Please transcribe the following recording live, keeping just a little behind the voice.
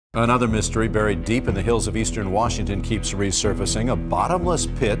Another mystery buried deep in the hills of eastern Washington keeps resurfacing, a bottomless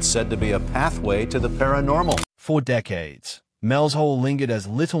pit said to be a pathway to the paranormal. For decades, Mel's Hole lingered as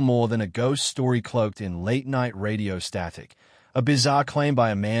little more than a ghost story cloaked in late-night radio static, a bizarre claim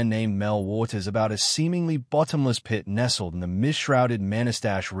by a man named Mel Waters about a seemingly bottomless pit nestled in the mist-shrouded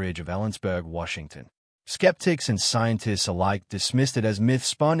Manistash Ridge of Ellensburg, Washington. Skeptics and scientists alike dismissed it as myth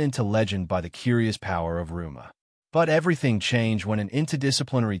spun into legend by the curious power of rumor. But everything changed when an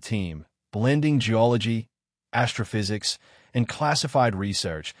interdisciplinary team, blending geology, astrophysics, and classified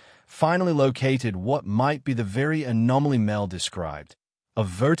research, finally located what might be the very anomaly Mel described, a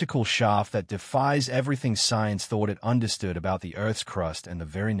vertical shaft that defies everything science thought it understood about the Earth's crust and the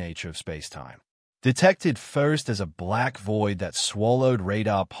very nature of space-time. Detected first as a black void that swallowed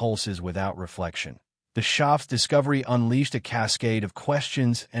radar pulses without reflection, the shaft's discovery unleashed a cascade of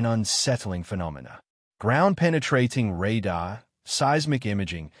questions and unsettling phenomena. Ground-penetrating radar, seismic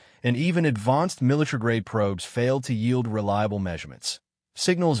imaging, and even advanced military-grade probes failed to yield reliable measurements.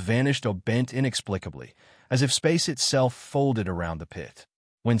 Signals vanished or bent inexplicably, as if space itself folded around the pit.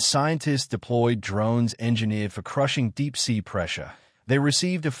 When scientists deployed drones engineered for crushing deep-sea pressure, they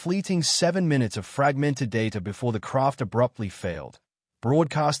received a fleeting 7 minutes of fragmented data before the craft abruptly failed,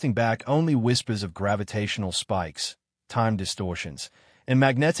 broadcasting back only whispers of gravitational spikes, time distortions, and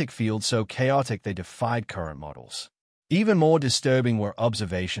magnetic fields so chaotic they defied current models. Even more disturbing were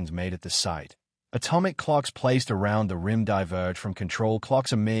observations made at the site. Atomic clocks placed around the rim diverged from control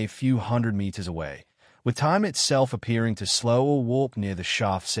clocks a mere few hundred meters away, with time itself appearing to slow or warp near the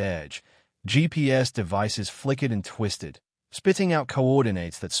shaft's edge. GPS devices flickered and twisted, spitting out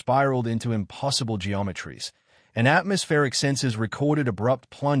coordinates that spiraled into impossible geometries, and atmospheric sensors recorded abrupt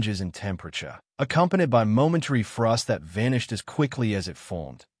plunges in temperature, accompanied by momentary frost that vanished as quickly as it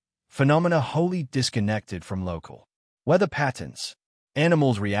formed. Phenomena wholly disconnected from local weather patterns.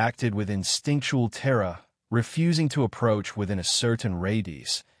 Animals reacted with instinctual terror, refusing to approach within a certain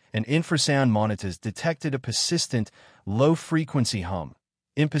radius, and infrasound monitors detected a persistent, low-frequency hum,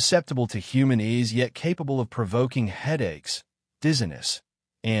 imperceptible to human ears yet capable of provoking headaches, dizziness,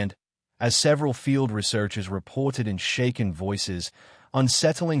 and, as several field researchers reported in shaken voices,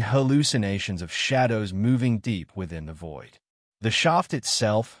 unsettling hallucinations of shadows moving deep within the void. The shaft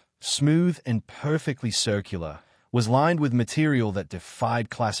itself, smooth and perfectly circular, was lined with material that defied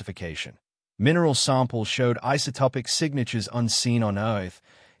classification. Mineral samples showed isotopic signatures unseen on Earth,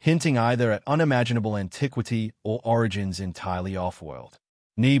 hinting either at unimaginable antiquity or origins entirely off-world.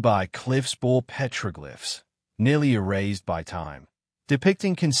 Nearby cliffs bore petroglyphs, nearly erased by time,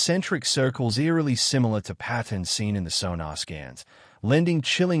 depicting concentric circles eerily similar to patterns seen in the sonar scans, lending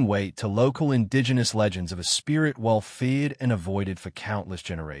chilling weight to local indigenous legends of a spirit well feared and avoided for countless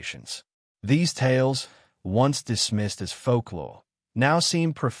generations. These tales, once dismissed as folklore, now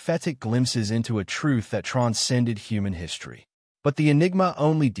seem prophetic glimpses into a truth that transcended human history. But the enigma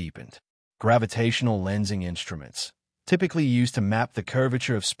only deepened. Gravitational lensing instruments, typically used to map the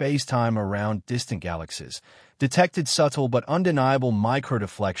curvature of space-time around distant galaxies, detected subtle but undeniable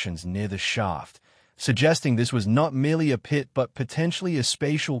microdeflections near the shaft, suggesting this was not merely a pit but potentially a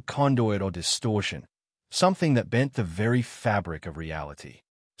spatial conduit or distortion, something that bent the very fabric of reality.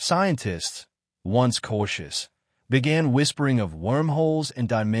 Scientists, once cautious, began whispering of wormholes and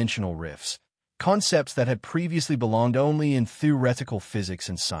dimensional rifts, concepts that had previously belonged only in theoretical physics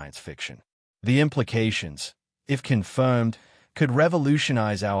and science fiction. The implications, if confirmed, could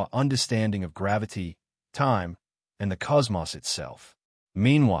revolutionize our understanding of gravity, time, and the cosmos itself.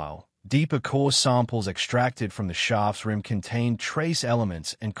 Meanwhile, deeper core samples extracted from the shaft's rim contained trace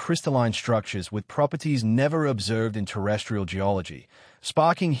elements and crystalline structures with properties never observed in terrestrial geology,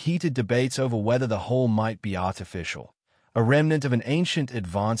 sparking heated debates over whether the hole might be artificial, a remnant of an ancient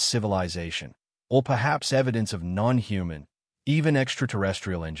advanced civilization, or perhaps evidence of non-human, even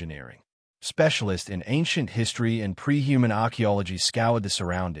extraterrestrial engineering. Specialists in ancient history and pre-human archaeology scoured the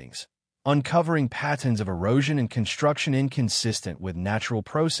surroundings, uncovering patterns of erosion and construction inconsistent with natural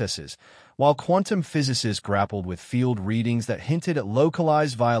processes, while quantum physicists grappled with field readings that hinted at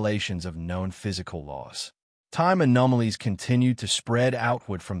localized violations of known physical laws. Time anomalies continued to spread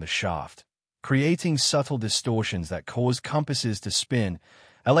outward from the shaft, creating subtle distortions that caused compasses to spin,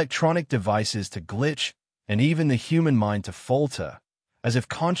 electronic devices to glitch, and even the human mind to falter, as if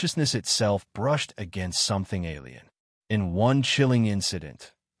consciousness itself brushed against something alien. In one chilling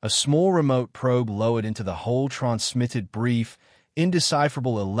incident, a small remote probe lowered into the hole transmitted brief,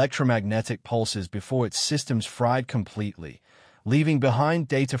 indecipherable electromagnetic pulses before its systems fried completely, leaving behind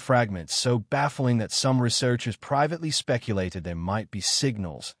data fragments so baffling that some researchers privately speculated there might be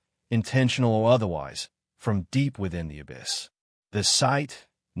signals, intentional or otherwise, from deep within the abyss. The sight,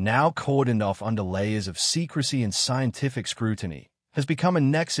 now cordoned off under layers of secrecy and scientific scrutiny, has become a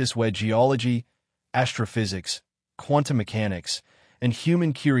nexus where geology, astrophysics, quantum mechanics, and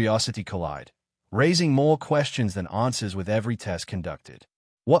human curiosity collide, raising more questions than answers with every test conducted.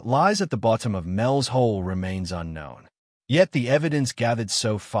 What lies at the bottom of Mel's hole remains unknown. Yet the evidence gathered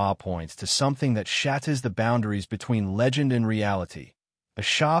so far points to something that shatters the boundaries between legend and reality, a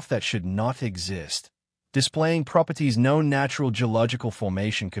shaft that should not exist, displaying properties no natural geological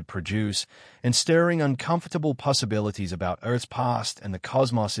formation could produce and stirring uncomfortable possibilities about Earth's past and the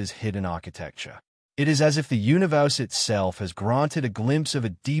cosmos's hidden architecture. It is as if the universe itself has granted a glimpse of a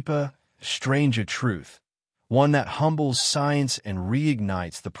deeper, stranger truth, one that humbles science and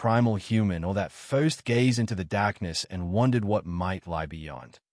reignites the primal human, or that first gazed into the darkness and wondered what might lie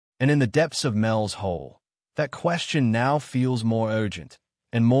beyond. And in the depths of Mel's hole, that question now feels more urgent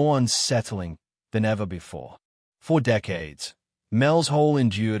and more unsettling than ever before. For decades, Mel's hole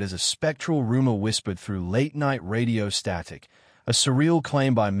endured as a spectral rumor whispered through late-night radio static, a surreal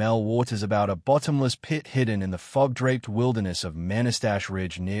claim by Mel Waters about a bottomless pit hidden in the fog-draped wilderness of Manistash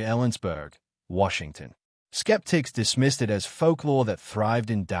Ridge near Ellensburg, Washington. Skeptics dismissed it as folklore that thrived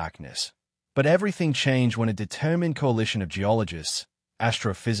in darkness. But everything changed when a determined coalition of geologists,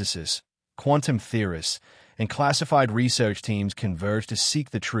 astrophysicists, quantum theorists, and classified research teams converged to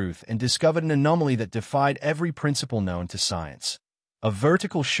seek the truth and discovered an anomaly that defied every principle known to science. A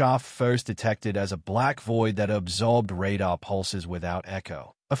vertical shaft first detected as a black void that absorbed radar pulses without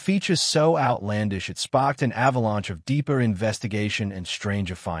echo, a feature so outlandish it sparked an avalanche of deeper investigation and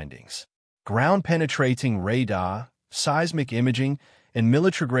stranger findings. Ground-penetrating radar, seismic imaging, and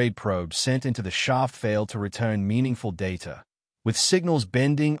military-grade probes sent into the shaft failed to return meaningful data, with signals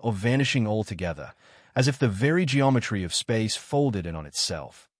bending or vanishing altogether, as if the very geometry of space folded in on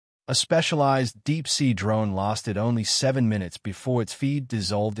itself. A specialized deep-sea drone lasted only 7 minutes before its feed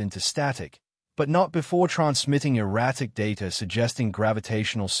dissolved into static, but not before transmitting erratic data suggesting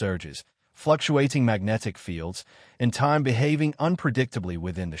gravitational surges, fluctuating magnetic fields, and time behaving unpredictably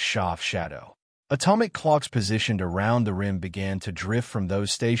within the shaft shadow. Atomic clocks positioned around the rim began to drift from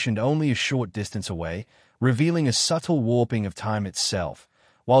those stationed only a short distance away, revealing a subtle warping of time itself,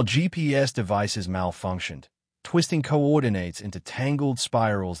 while GPS devices malfunctioned, twisting coordinates into tangled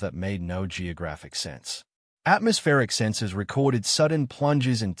spirals that made no geographic sense. Atmospheric sensors recorded sudden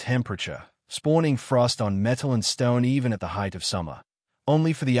plunges in temperature, spawning frost on metal and stone even at the height of summer,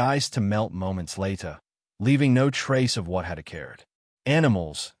 only for the ice to melt moments later, leaving no trace of what had occurred.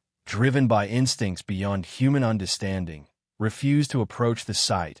 Animals, driven by instincts beyond human understanding, refused to approach the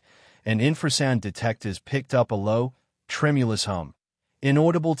site, and infrasound detectors picked up a low, tremulous hum,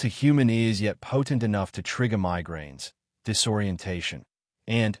 inaudible to human ears yet potent enough to trigger migraines, disorientation,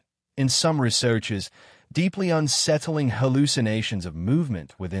 and, in some researchers, deeply unsettling hallucinations of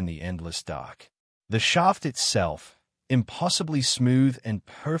movement within the endless dark. The shaft itself, impossibly smooth and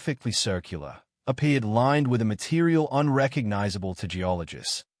perfectly circular, appeared lined with a material unrecognizable to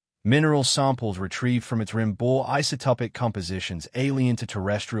geologists. Mineral samples retrieved from its rim bore isotopic compositions alien to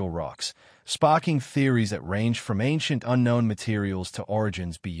terrestrial rocks, sparking theories that ranged from ancient unknown materials to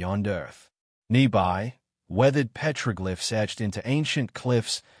origins beyond Earth. Nearby, weathered petroglyphs etched into ancient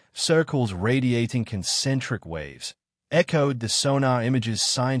cliffs, circles radiating concentric waves, echoed the sonar images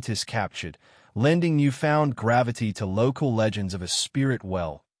scientists captured, lending newfound gravity to local legends of a spirit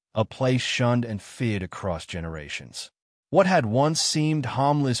well, a place shunned and feared across generations. What had once seemed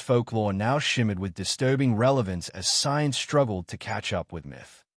harmless folklore now shimmered with disturbing relevance as science struggled to catch up with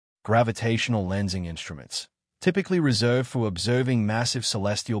myth. Gravitational lensing instruments, typically reserved for observing massive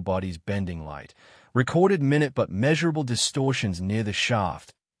celestial bodies bending light, recorded minute but measurable distortions near the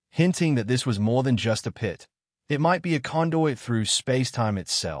shaft, hinting that this was more than just a pit. It might be a conduit through space-time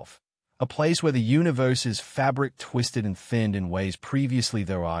itself, a place where the universe's fabric twisted and thinned in ways previously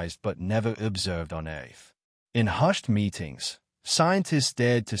theorized but never observed on Earth. In hushed meetings, scientists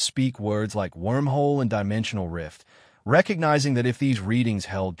dared to speak words like wormhole and dimensional rift, recognizing that if these readings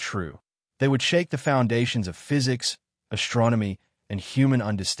held true, they would shake the foundations of physics, astronomy, and human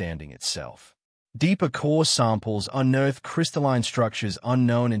understanding itself. Deeper core samples unearthed crystalline structures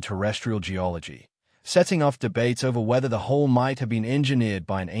unknown in terrestrial geology, setting off debates over whether the hole might have been engineered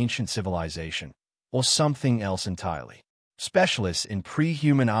by an ancient civilization, or something else entirely. Specialists in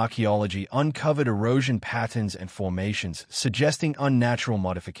pre-human archaeology uncovered erosion patterns and formations suggesting unnatural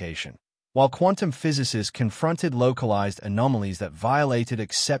modification, while quantum physicists confronted localized anomalies that violated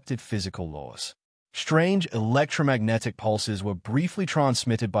accepted physical laws. Strange electromagnetic pulses were briefly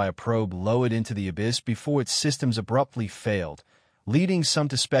transmitted by a probe lowered into the abyss before its systems abruptly failed, leading some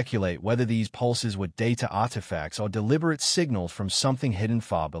to speculate whether these pulses were data artifacts or deliberate signals from something hidden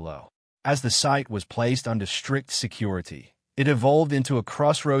far below. As the site was placed under strict security, it evolved into a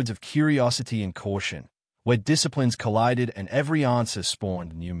crossroads of curiosity and caution, where disciplines collided and every answer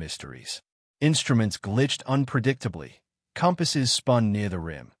spawned new mysteries. Instruments glitched unpredictably, compasses spun near the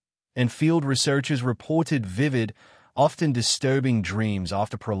rim, and field researchers reported vivid, often disturbing dreams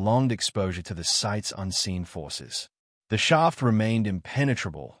after prolonged exposure to the site's unseen forces. The shaft remained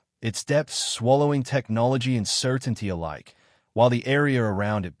impenetrable, its depths swallowing technology and certainty alike, while the area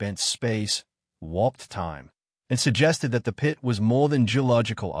around it bent space, warped time, and suggested that the pit was more than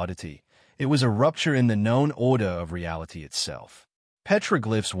geological oddity. It was a rupture in the known order of reality itself.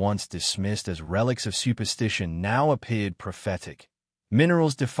 Petroglyphs once dismissed as relics of superstition now appeared prophetic.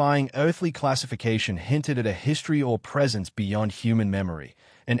 Minerals defying earthly classification hinted at a history or presence beyond human memory,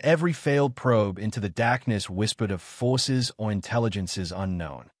 and every failed probe into the darkness whispered of forces or intelligences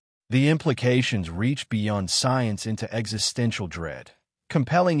unknown. The implications reached beyond science into existential dread,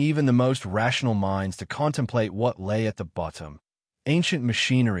 compelling even the most rational minds to contemplate what lay at the bottom. Ancient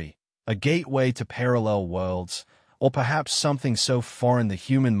machinery, a gateway to parallel worlds, or perhaps something so foreign the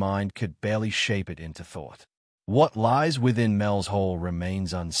human mind could barely shape it into thought. What lies within Mel's Hole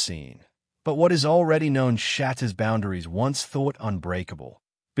remains unseen, but what is already known shatters boundaries once thought unbreakable.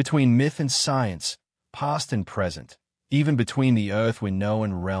 Between myth and science, past and present, even between the earth we know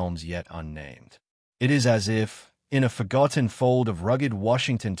and realms yet unnamed. It is as if, in a forgotten fold of rugged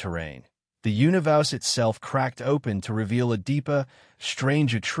Washington terrain, the universe itself cracked open to reveal a deeper,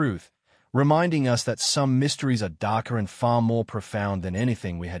 stranger truth, reminding us that some mysteries are darker and far more profound than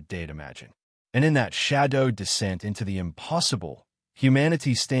anything we had dared imagine. And in that shadowed descent into the impossible,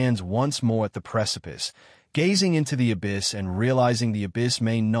 humanity stands once more at the precipice, gazing into the abyss and realizing the abyss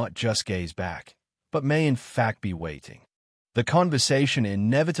may not just gaze back, but may in fact be waiting. The conversation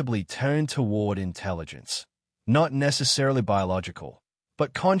inevitably turned toward intelligence, not necessarily biological,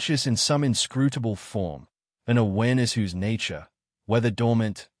 but conscious in some inscrutable form, an awareness whose nature, whether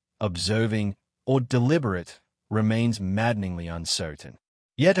dormant, observing, or deliberate, remains maddeningly uncertain.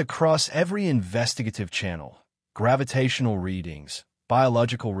 Yet across every investigative channel, gravitational readings,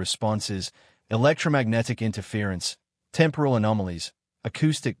 biological responses, electromagnetic interference, temporal anomalies,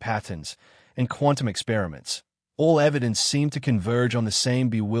 acoustic patterns, and quantum experiments, all evidence seem to converge on the same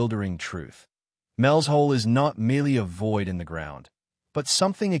bewildering truth. Mel's Hole is not merely a void in the ground, but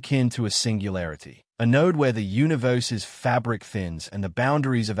something akin to a singularity, a node where the universe's fabric thins and the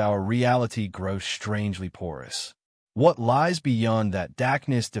boundaries of our reality grow strangely porous. What lies beyond that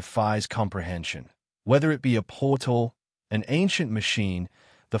darkness defies comprehension, whether it be a portal, an ancient machine,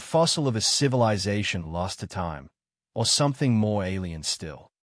 the fossil of a civilization lost to time, or something more alien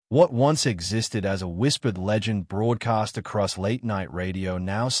still. What once existed as a whispered legend broadcast across late-night radio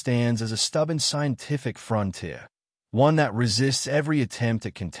now stands as a stubborn scientific frontier, one that resists every attempt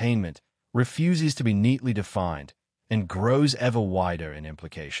at containment, refuses to be neatly defined, and grows ever wider in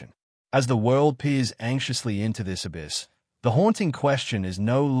implication. As the world peers anxiously into this abyss, the haunting question is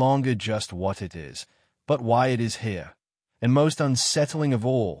no longer just what it is, but why it is here, and most unsettling of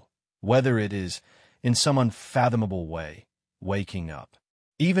all, whether it is, in some unfathomable way, waking up.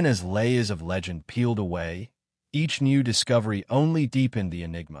 Even as layers of legend peeled away, each new discovery only deepened the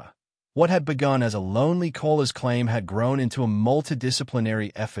enigma. What had begun as a lonely caller's claim had grown into a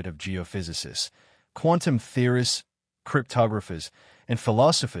multidisciplinary effort of geophysicists, quantum theorists, cryptographers, and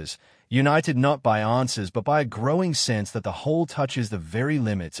philosophers, united not by answers but by a growing sense that the whole touches the very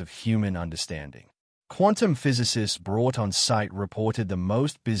limits of human understanding. Quantum physicists brought on site reported the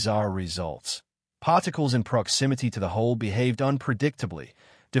most bizarre results. Particles in proximity to the hole behaved unpredictably,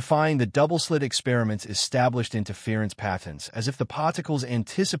 defying the double-slit experiment's established interference patterns, as if the particles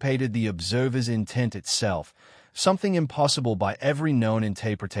anticipated the observer's intent itself, something impossible by every known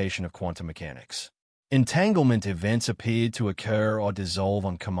interpretation of quantum mechanics. Entanglement events appeared to occur or dissolve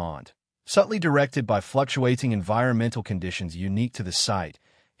on command, subtly directed by fluctuating environmental conditions unique to the site,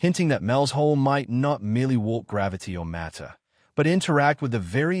 hinting that Mel's Hole might not merely warp gravity or matter, but interact with the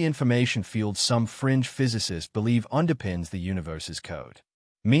very information field some fringe physicists believe underpins the universe's code.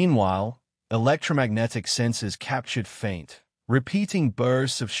 Meanwhile, electromagnetic sensors captured faint, repeating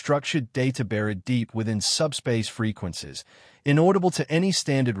bursts of structured data buried deep within subspace frequencies, inaudible to any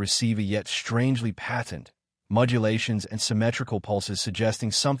standard receiver yet strangely patterned, modulations and symmetrical pulses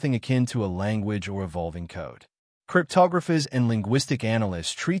suggesting something akin to a language or evolving code. Cryptographers and linguistic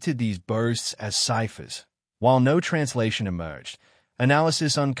analysts treated these bursts as ciphers. While no translation emerged,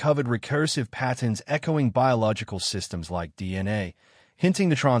 analysis uncovered recursive patterns echoing biological systems like DNA, hinting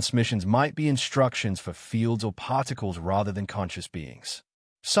the transmissions might be instructions for fields or particles rather than conscious beings.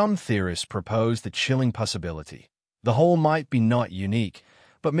 Some theorists propose the chilling possibility. The hole might be not unique,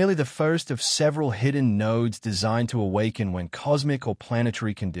 but merely the first of several hidden nodes designed to awaken when cosmic or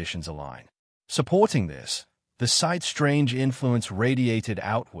planetary conditions align. Supporting this, the site's strange influence radiated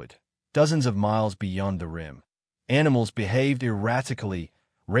outward, dozens of miles beyond the rim. Animals behaved erratically,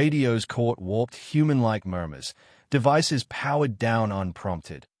 radios caught warped human-like murmurs, devices powered down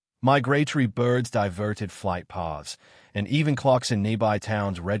unprompted. Migratory birds diverted flight paths, and even clocks in nearby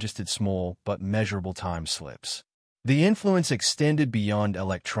towns registered small but measurable time slips. The influence extended beyond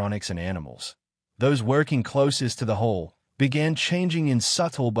electronics and animals. Those working closest to the hole began changing in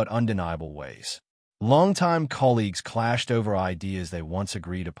subtle but undeniable ways. Longtime colleagues clashed over ideas they once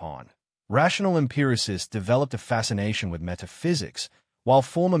agreed upon. Rational empiricists developed a fascination with metaphysics, while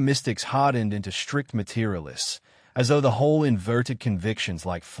former mystics hardened into strict materialists, as though the hole inverted convictions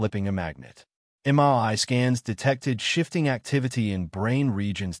like flipping a magnet. MRI scans detected shifting activity in brain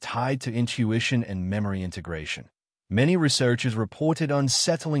regions tied to intuition and memory integration. Many researchers reported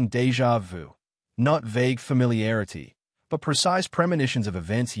unsettling déjà vu, not vague familiarity, but precise premonitions of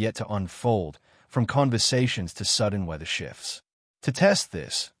events yet to unfold, from conversations to sudden weather shifts. To test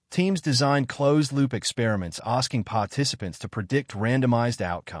this, teams designed closed-loop experiments asking participants to predict randomized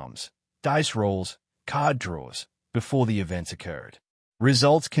outcomes, dice rolls, card draws, before the events occurred.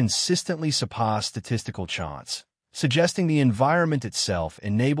 Results consistently surpassed statistical charts, suggesting the environment itself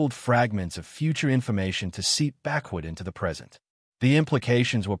enabled fragments of future information to seep backward into the present. The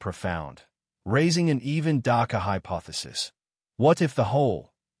implications were profound, raising an even darker hypothesis. What if the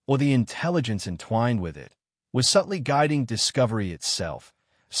whole, or the intelligence entwined with it, was subtly guiding discovery itself,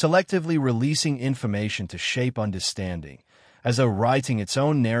 selectively releasing information to shape understanding, as though writing its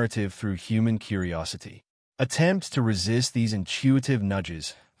own narrative through human curiosity? Attempts to resist these intuitive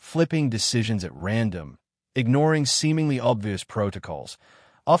nudges, flipping decisions at random, ignoring seemingly obvious protocols,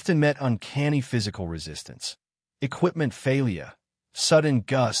 often met uncanny physical resistance. Equipment failure, sudden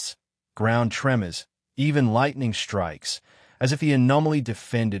gusts, ground tremors, even lightning strikes, as if the anomaly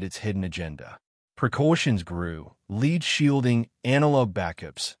defended its hidden agenda. Precautions grew, lead shielding, analog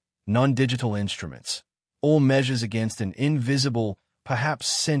backups, non-digital instruments, all measures against an invisible, perhaps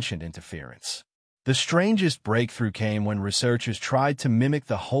sentient interference. The strangest breakthrough came when researchers tried to mimic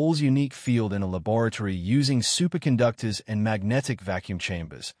the hole's unique field in a laboratory using superconductors and magnetic vacuum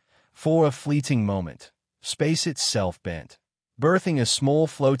chambers. For a fleeting moment, space itself bent, birthing a small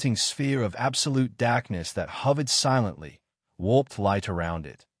floating sphere of absolute darkness that hovered silently, warped light around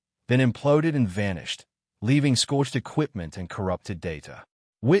it, then imploded and vanished, leaving scorched equipment and corrupted data.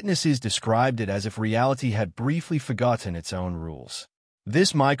 Witnesses described it as if reality had briefly forgotten its own rules.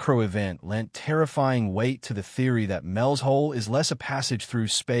 This micro-event lent terrifying weight to the theory that Mel's hole is less a passage through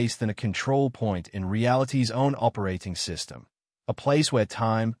space than a control point in reality's own operating system, a place where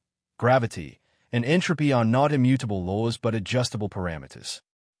time, gravity, and entropy are not immutable laws but adjustable parameters.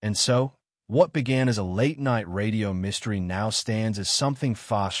 And so, what began as a late-night radio mystery now stands as something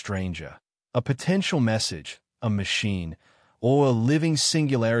far stranger, a potential message, a machine, or a living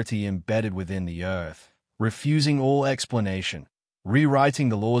singularity embedded within the earth, refusing all explanation, rewriting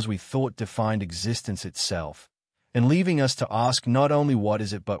the laws we thought defined existence itself, and leaving us to ask not only what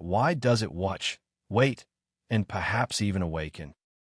is it but why does it watch, wait, and perhaps even awaken.